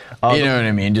 You know what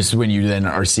I mean? Just when you then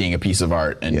are seeing a piece of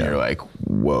art and you're like,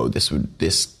 whoa,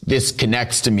 this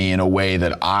connects to me in a way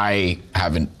that I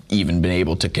haven't even been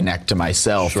able to connect to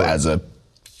myself as a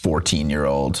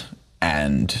 14-year-old.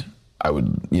 And I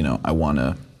want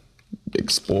to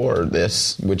explore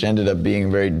this, which ended up being a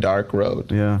very dark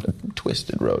road, a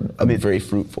twisted road, a very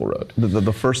fruitful road.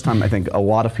 The first time I think a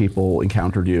lot of people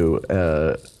encountered you,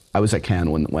 I was at Cannes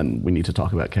when We Need to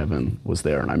Talk About Kevin was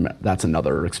there, and that's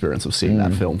another experience of seeing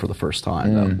that film for the first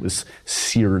time. That was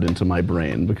seared into my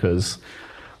brain because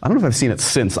I don't know if I've seen it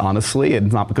since, honestly.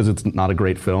 It's not because it's not a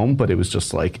great film, but it was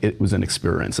just like, it was an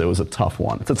experience. It was a tough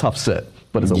one. It's a tough sit,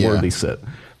 but it's a worthy sit.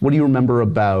 What do you remember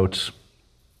about...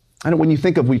 when you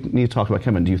think of We Need to Talk About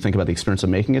Kevin, do you think about the experience of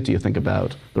making it? Do you think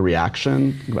about the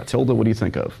reaction? Think about Tilda? What do you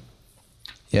think of?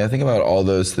 Yeah, I think about all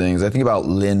those things. I think about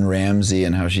Lynn Ramsey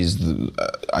and how she's,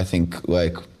 I think,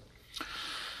 like,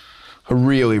 a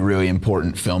really, really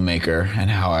important filmmaker, and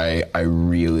how I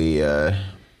really,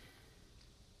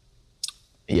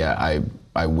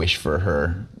 I wish for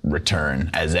her return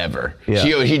as ever. Yeah.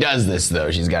 She does this, though.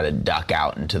 She's got to duck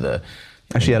out into the...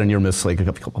 She had a near miss like a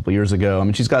couple of years ago. I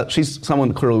mean, she's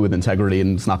someone clearly with integrity,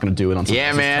 and it's not going to do it on something.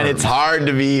 Yeah, man, it's hard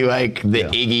to be like the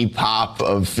Iggy Pop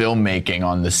of filmmaking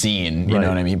on the scene. You know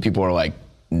what I mean? People are like,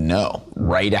 no,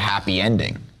 write a happy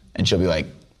ending. And she'll be like,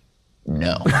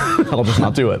 no. I'll just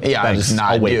not do it. Yeah, I'll just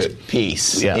not do it.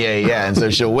 Peace. Yeah. And so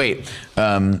she'll wait.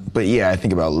 But yeah, I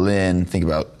think about Lynn, think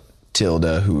about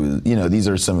Tilda, who, these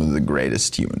are some of the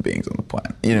greatest human beings on the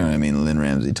planet. You know what I mean? Lynn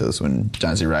Ramsey, Tilda Swinton,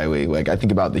 John C. Reilly. Like, I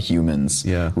think about the humans,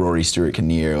 Rory Stewart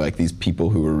Kinnear, like these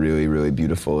people who were really, really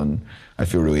beautiful, and I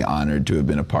feel really honored to have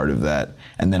been a part of that.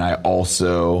 And then I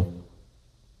also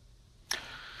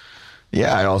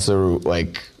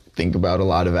like think about a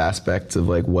lot of aspects of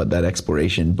like what that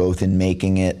exploration, both in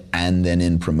making it and then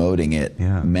in promoting it,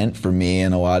 meant for me,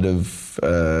 and a lot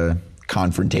of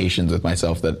confrontations with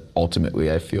myself that ultimately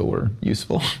I feel were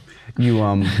useful.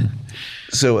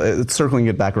 So circling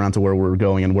it back around to where we're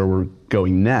going and where we're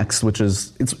going next, which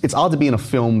is it's odd to be in a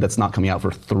film that's not coming out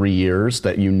for 3 years,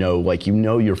 that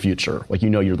your future, like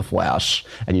you're the Flash,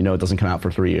 and it doesn't come out for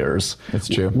 3 years. That's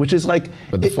true. Which is like,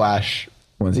 but the Flash,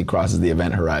 once he crosses the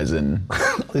event horizon,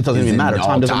 it doesn't even matter.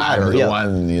 Time doesn't matter.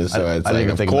 So it's like,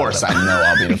 of course I know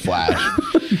I'll be the Flash.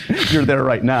 You're there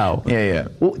right now. Yeah.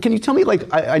 Well, can you tell me,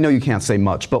 like, I know you can't say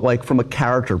much, but like from a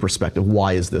character perspective,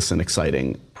 why is this an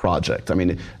exciting project? I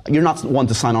mean, you're not one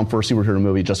to sign on for a superhero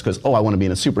movie just because, I want to be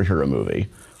in a superhero movie.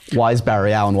 Why is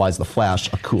Barry Allen, why is the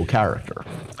Flash a cool character?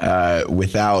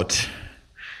 Without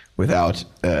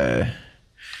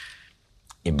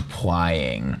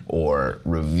implying or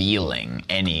revealing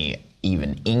any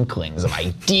even inklings of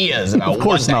ideas about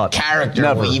what that character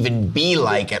will even be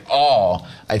like at all.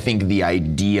 I think the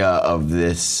idea of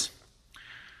this,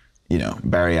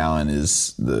 Barry Allen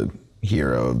is the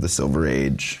hero of the Silver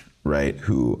Age, right?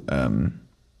 Who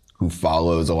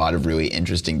follows a lot of really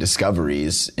interesting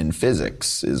discoveries in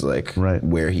physics, is like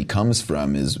where he comes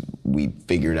from. Is we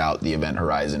figured out the event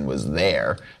horizon was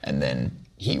there, and then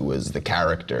he was the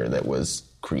character that was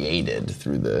created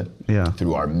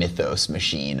through our mythos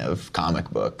machine of comic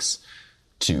books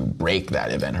to break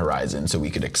that event horizon so we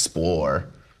could explore,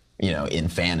 in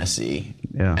fantasy.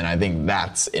 Yeah. And I think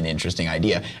that's an interesting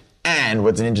idea. And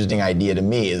what's an interesting idea to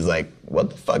me is like, what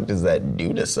the fuck does that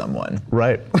do to someone?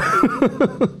 Right.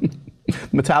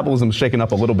 Metabolism's shaken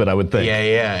up a little bit, I would think.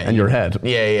 Yeah. And your head.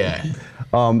 Yeah.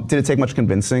 Did it take much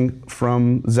convincing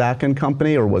from Zach and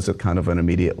company, or was it kind of an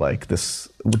immediate, like, this?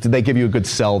 Did they give you a good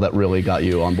sell that really got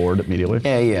you on board immediately?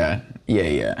 Yeah.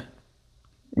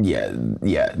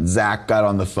 Zach got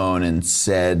on the phone and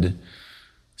said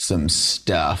some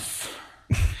stuff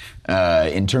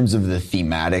in terms of the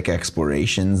thematic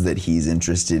explorations that he's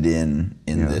interested in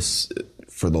this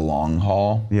for the long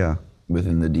haul. Yeah.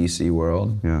 Within the DC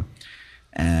world. Yeah.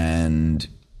 And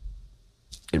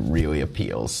it really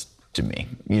appeals to me.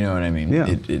 You know what I mean?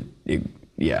 Yeah.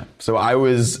 Yeah. So I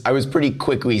was pretty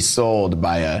quickly sold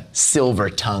by a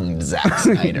silver-tongued Zack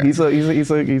Snyder. he's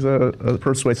a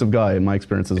persuasive guy in my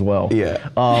experience as well. Yeah.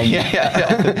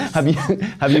 Have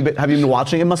you been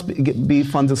watching? It must be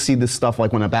fun to see this stuff,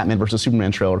 like when a Batman vs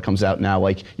Superman trailer comes out now.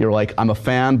 Like, you're like, I'm a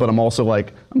fan, but I'm also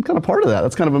like, I'm kind of part of that.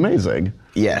 That's kind of amazing.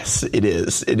 Yes, it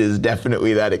is. It is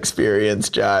definitely that experience,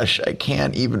 Josh. I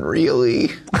can't even really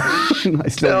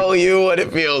tell you what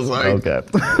it feels like. Okay.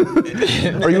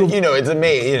 Are you? It's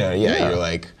amazing. You're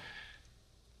like,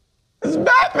 this is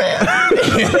Batman.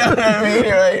 You know what I mean?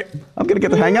 You're like, I'm gonna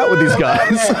get to hang out with these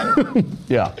guys.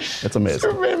 Yeah, it's amazing.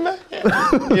 Superman,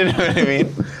 Batman. You know what I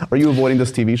mean? Are you avoiding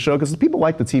this TV show? Because people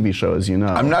like the TV show, as you know.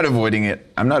 I'm not avoiding it.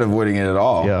 at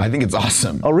all. Yeah. I think it's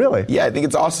awesome. Oh, really? Yeah, I think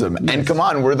it's awesome. Nice. And come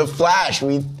on, we're the Flash.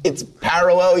 It's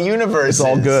parallel universes. It's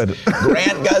all good.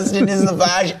 Grant Gustin is the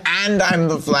Flash, and I'm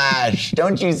the Flash.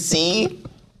 Don't you see?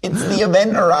 It's the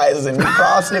event horizon. We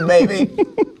crossed it, baby.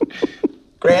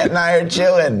 Grant and I are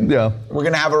chilling. Yeah. We're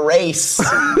going to have a race.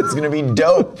 It's going to be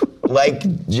dope.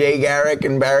 Like Jay Garrick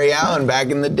and Barry Allen back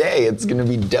in the day. It's going to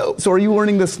be dope. So are you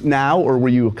learning this now, or were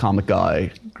you a comic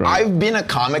guy? I've been a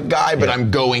comic guy, but I'm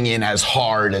going in as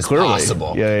hard as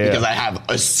possible. Because I have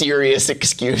a serious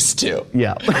excuse to.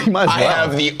 Yeah, you might as well. I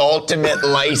have the ultimate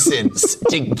license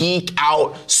to geek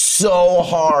out so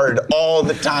hard all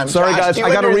the time. Sorry, Josh, guys,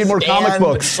 I got to read more comic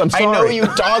books. I'm sorry. I know you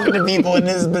talk to people in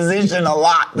this position a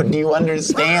lot, but do you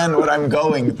understand what I'm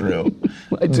going through?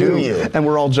 I do. you? And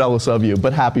we're all jealous of you,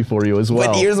 but happy for you as well.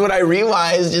 But here's what I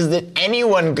realized is that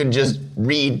anyone could just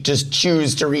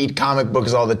choose to read comic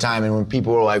books all the time. And when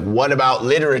people were like, what about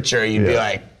literature? You'd be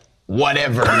like,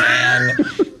 whatever, man.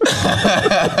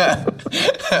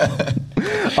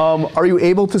 Are you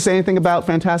able to say anything about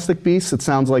Fantastic Beasts? It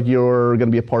sounds like you're going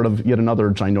to be a part of yet another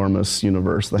ginormous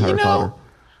universe, the Harry Potter.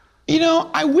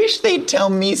 I wish they'd tell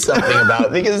me something about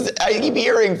it, because I keep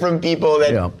hearing from people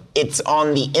that it's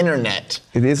on the internet.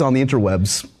 It is on the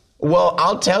interwebs. Well,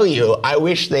 I'll tell you, I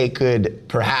wish they could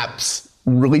perhaps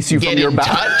release you from your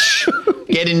touch.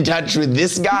 Get in touch with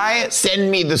this guy, send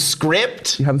me the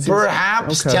script,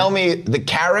 perhaps tell me the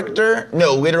character.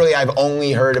 No, literally, I've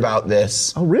only heard about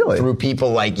this through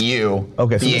people like you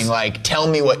being like, tell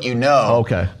me what you know.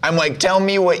 Okay. I'm like, tell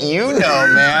me what you know,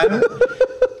 man.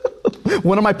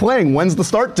 When am I playing? When's the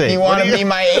start date? You want to be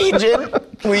my agent?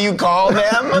 Will you call them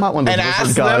I'm not one of those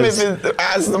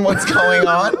ask them what's going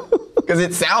on? Because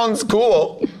it sounds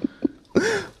cool.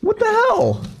 What the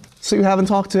hell? So you haven't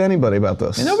talked to anybody about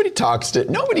this? And nobody talks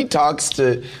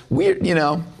to Weird,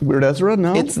 Weird Ezra,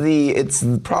 no? It's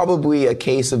probably a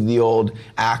case of the old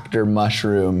actor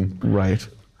mushroom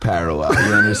parallel,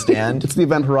 you understand? It's the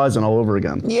Event Horizon all over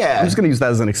again. Yeah. I'm just going to use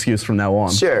that as an excuse from now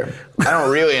on. Sure. I don't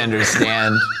really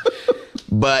understand.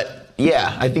 But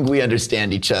yeah, I think we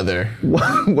understand each other.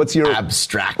 What's your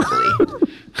abstractly?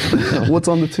 What's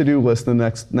on the to-do list the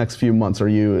next few months? Are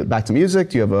you back to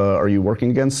music? Are you working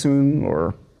again soon,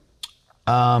 or?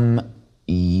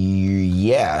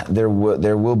 Yeah, there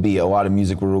will be a lot of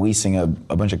music. We're releasing a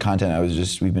bunch of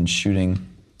content. We've been shooting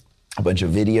a bunch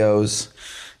of videos.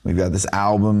 We've got this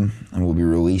album, and we'll be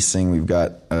releasing. We've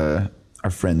got our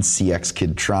friend CX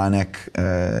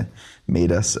Kidtronic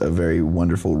made us a very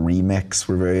wonderful remix.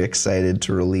 We're very excited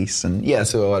to release, and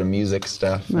so a lot of music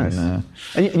stuff. Nice. And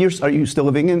are you still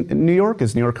living in New York?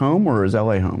 Is New York home, or is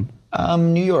LA home?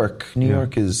 New York. New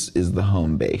York is the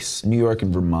home base. New York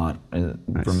and Vermont. Nice.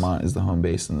 Vermont is the home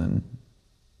base, and then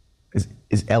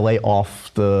is LA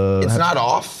off the? It's not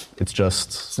off. It's just.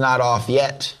 It's not off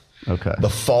yet. Okay. The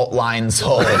fault lines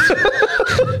hold.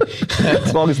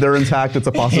 As long as they're intact, it's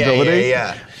a possibility.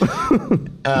 Yeah.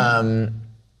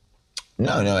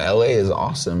 No, LA is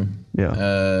awesome.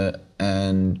 Yeah.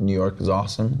 And New York is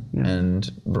awesome. Yeah.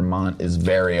 And Vermont is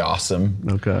very awesome.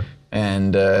 Okay.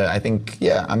 And I think,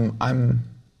 I'm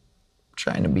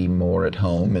trying to be more at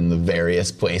home in the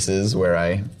various places where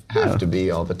I have to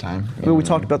be all the time. Well, we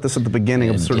talked about this at the beginning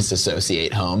of sort of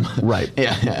disassociate home. Right.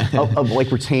 Yeah. of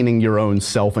like retaining your own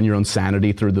self and your own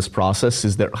sanity through this process.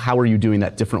 How are you doing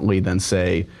that differently than,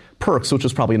 say, Perks, which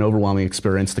was probably an overwhelming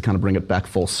experience to kind of bring it back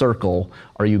full circle?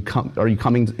 Are you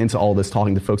coming into all this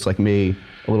talking to folks like me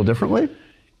a little differently?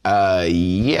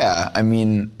 Yeah. I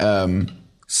mean,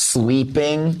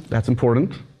 sleeping. That's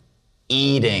important.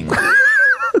 Eating.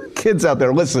 Kids out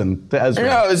there, listen to Ezra.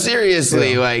 No,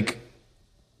 seriously, like,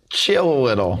 chill a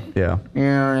little. Yeah. You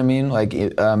know what I mean? Like,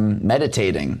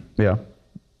 meditating. Yeah.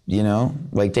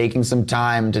 Like taking some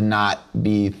time to not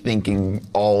be thinking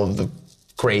all of the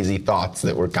crazy thoughts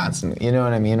that we're constantly, you know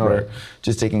what I mean? Or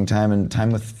just taking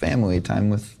time with family, time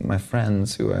with my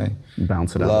friends who I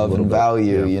bounce it out love a little and bit.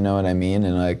 value, you know what I mean?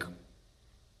 And like,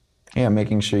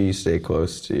 making sure you stay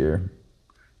close to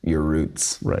your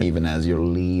roots, even as your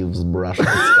leaves brush the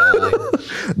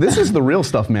sky. This is the real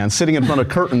stuff, man. Sitting in front of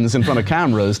curtains, in front of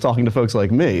cameras, talking to folks like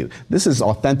me. This is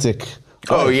authentic.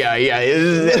 Oh, yeah.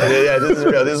 This is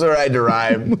real. This is where I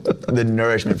derive the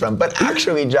nourishment from. But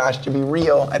actually, Josh, to be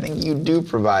real, I think you do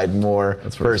provide more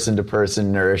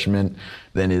person-to-person nourishment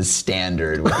than is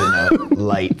standard within a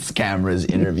lights, cameras,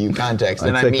 interview context.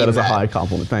 And I take that as a high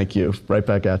compliment. Thank you. Right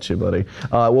back at you, buddy.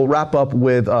 We'll wrap up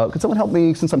with, could someone help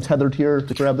me, since I'm tethered here,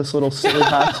 to grab this little silly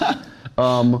hat?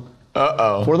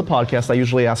 For the podcast, I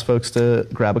usually ask folks to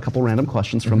grab a couple random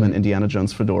questions from an Indiana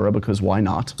Jones fedora, because why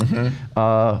not?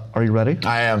 Are you ready?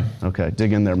 I am. Okay,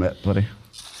 dig in there, buddy.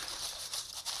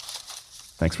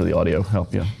 Thanks for the audio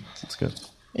help, yeah. That's good.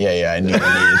 Yeah, I needed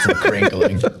some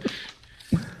crinkling.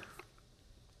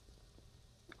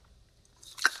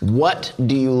 What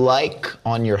do you like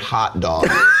on your hot dog?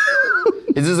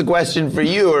 Is this a question for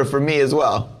you or for me as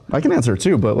well? I can answer it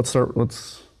too, but let's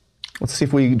see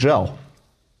if we gel.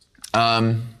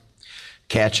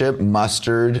 Ketchup,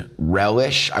 mustard,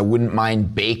 relish. I wouldn't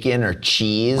mind bacon or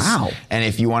cheese. Wow. And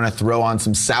if you want to throw on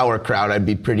some sauerkraut, I'd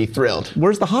be pretty thrilled.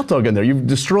 Where's the hot dog in there? You've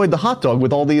destroyed the hot dog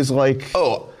with all these, like...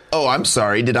 Oh, Oh, I'm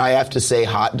sorry. Did I have to say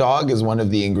hot dog as one of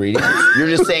the ingredients? You're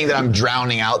just saying that I'm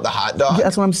drowning out the hot dog? Yeah,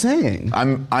 that's what I'm saying.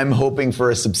 I'm hoping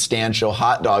for a substantial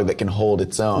hot dog that can hold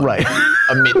its own. Right.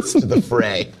 Amidst the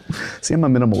fray. See, I'm a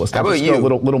minimalist. How about you?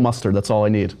 Little mustard, that's all I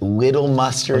need. Little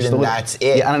mustard and that's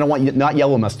it. Yeah, and I don't want not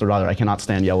yellow mustard either. I cannot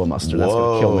stand yellow mustard. That's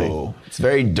going to kill me. It's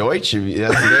very Deutsch of you.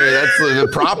 That's the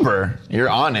proper. You're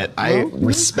on it. I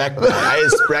respect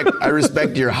that. I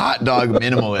respect your hot dog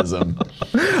minimalism.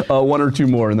 One or two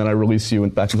more, and then I release you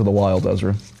back into the wild,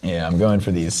 Ezra. Yeah, I'm going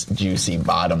for these juicy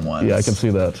bottom ones. Yeah, I can see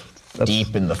that. That's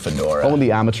deep in the fedora. Only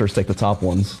the amateurs take the top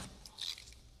ones.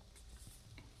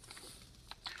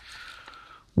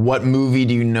 What movie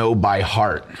do you know by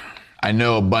heart? I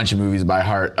know a bunch of movies by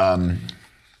heart.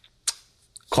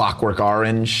 Clockwork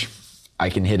Orange. I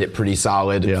can hit it pretty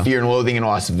solid. Yeah. Fear and Loathing in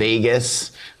Las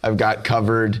Vegas. I've got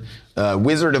covered.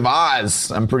 Wizard of Oz.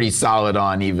 I'm pretty solid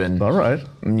on even. All right.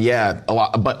 Yeah,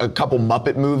 a couple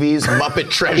Muppet movies.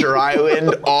 Muppet Treasure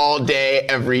Island all day,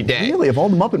 every day. Really? Of all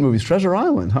the Muppet movies, Treasure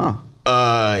Island, huh?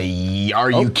 Are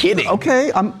you kidding?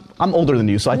 Okay, I'm older than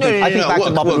you, so I think back to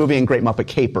Muppet Movie and Great Muppet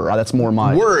Caper. That's more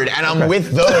my word, and I'm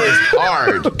with those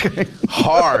hard, okay.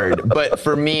 Hard. But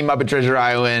for me, Muppet Treasure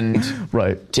Island,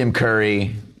 right? Tim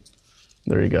Curry.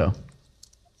 There you go.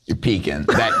 You're peeking.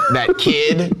 That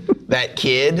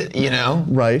kid, you know,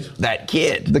 right? That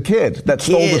kid, the kid that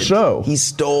stole the show. He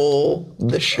stole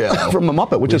the show from a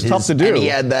Muppet, which is tough to do. And he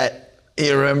had that.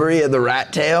 You remember he had the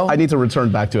rat tail? I need to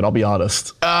return back to it, I'll be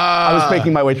honest. I was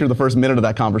making my way through the first minute of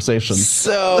that conversation.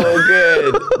 So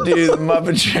good. Dude, the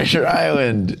Muppet Treasure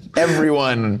Island.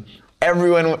 Everyone,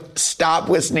 stop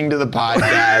listening to the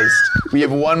podcast. We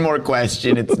have one more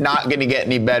question. It's not going to get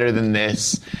any better than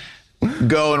this.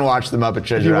 Go and watch the Muppet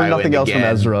Treasure Island nothing else again. from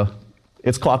Ezra.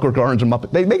 It's Clockwork Orange and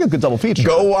Muppet. They make a good double feature.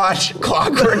 Go watch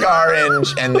Clockwork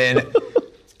Orange and then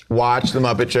watch the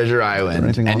Muppet Treasure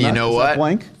Island. And you know what?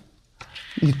 Blank?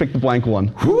 You picked the blank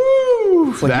one.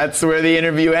 Woo! That's where the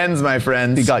interview ends, my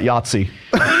friends. He got Yahtzee.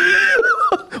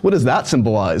 What does that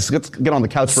symbolize? Let's get on the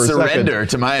couch for a second. Surrender,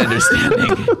 to my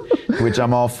understanding, which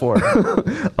I'm all for.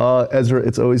 Ezra,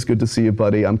 it's always good to see you,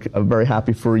 buddy. I'm very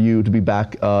happy for you to be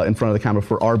back in front of the camera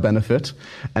for our benefit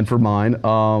and for mine.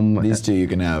 These two you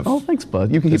can have. Oh, thanks,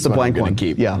 bud. You can keep the blank one.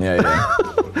 Keep. Yeah.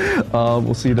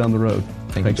 We'll see you down the road.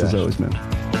 Thanks as always, man.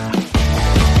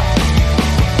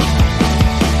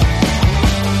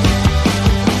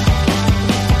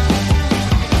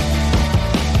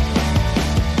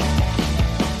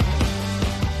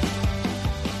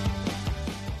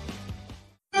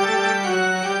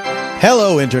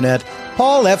 Hello, Internet.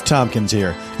 Paul F. Tompkins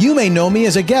here. You may know me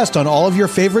as a guest on all of your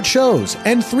favorite shows,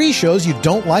 and 3 shows you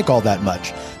don't like all that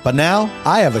much. But now,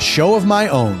 I have a show of my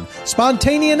own,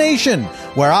 Spontanea Nation,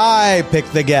 where I pick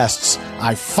the guests.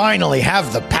 I finally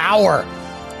have the power.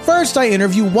 First, I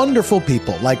interview wonderful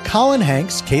people like Colin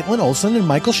Hanks, Caitlin Olsen, and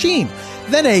Michael Sheen.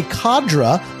 Then a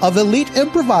cadre of elite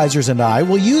improvisers and I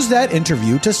will use that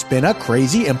interview to spin a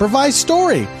crazy improvised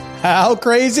story. How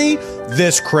crazy?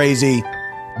 This crazy.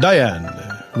 Diane,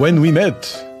 when we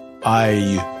met,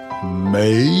 I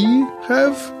may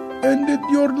have ended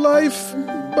your life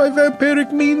by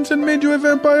vampiric means and made you a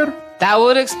vampire. That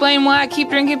would explain why I keep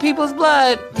drinking people's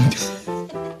blood.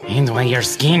 And why your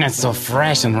skin is so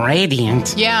fresh and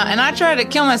radiant. Yeah, and I tried to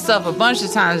kill myself a bunch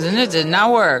of times and it did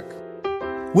not work.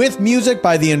 With music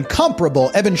by the incomparable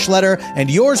Eben Schletter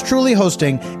and yours truly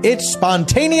hosting, it's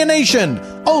Spontanea Nation,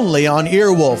 only on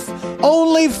Earwolf.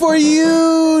 Only for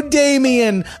you,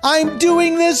 Damien. I'm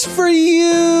doing this for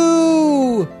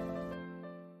you.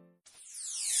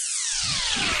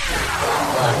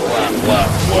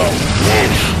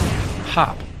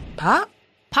 Pop. Pop?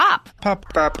 Pop. Pop.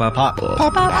 Pop. Pop. Pop. Pop. Pop.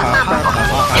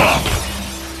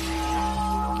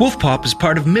 Wolf Pop is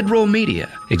part of Midroll Media,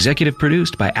 executive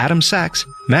produced by Adam Sachs,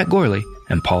 Matt Gorley,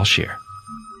 and Paul Scheer.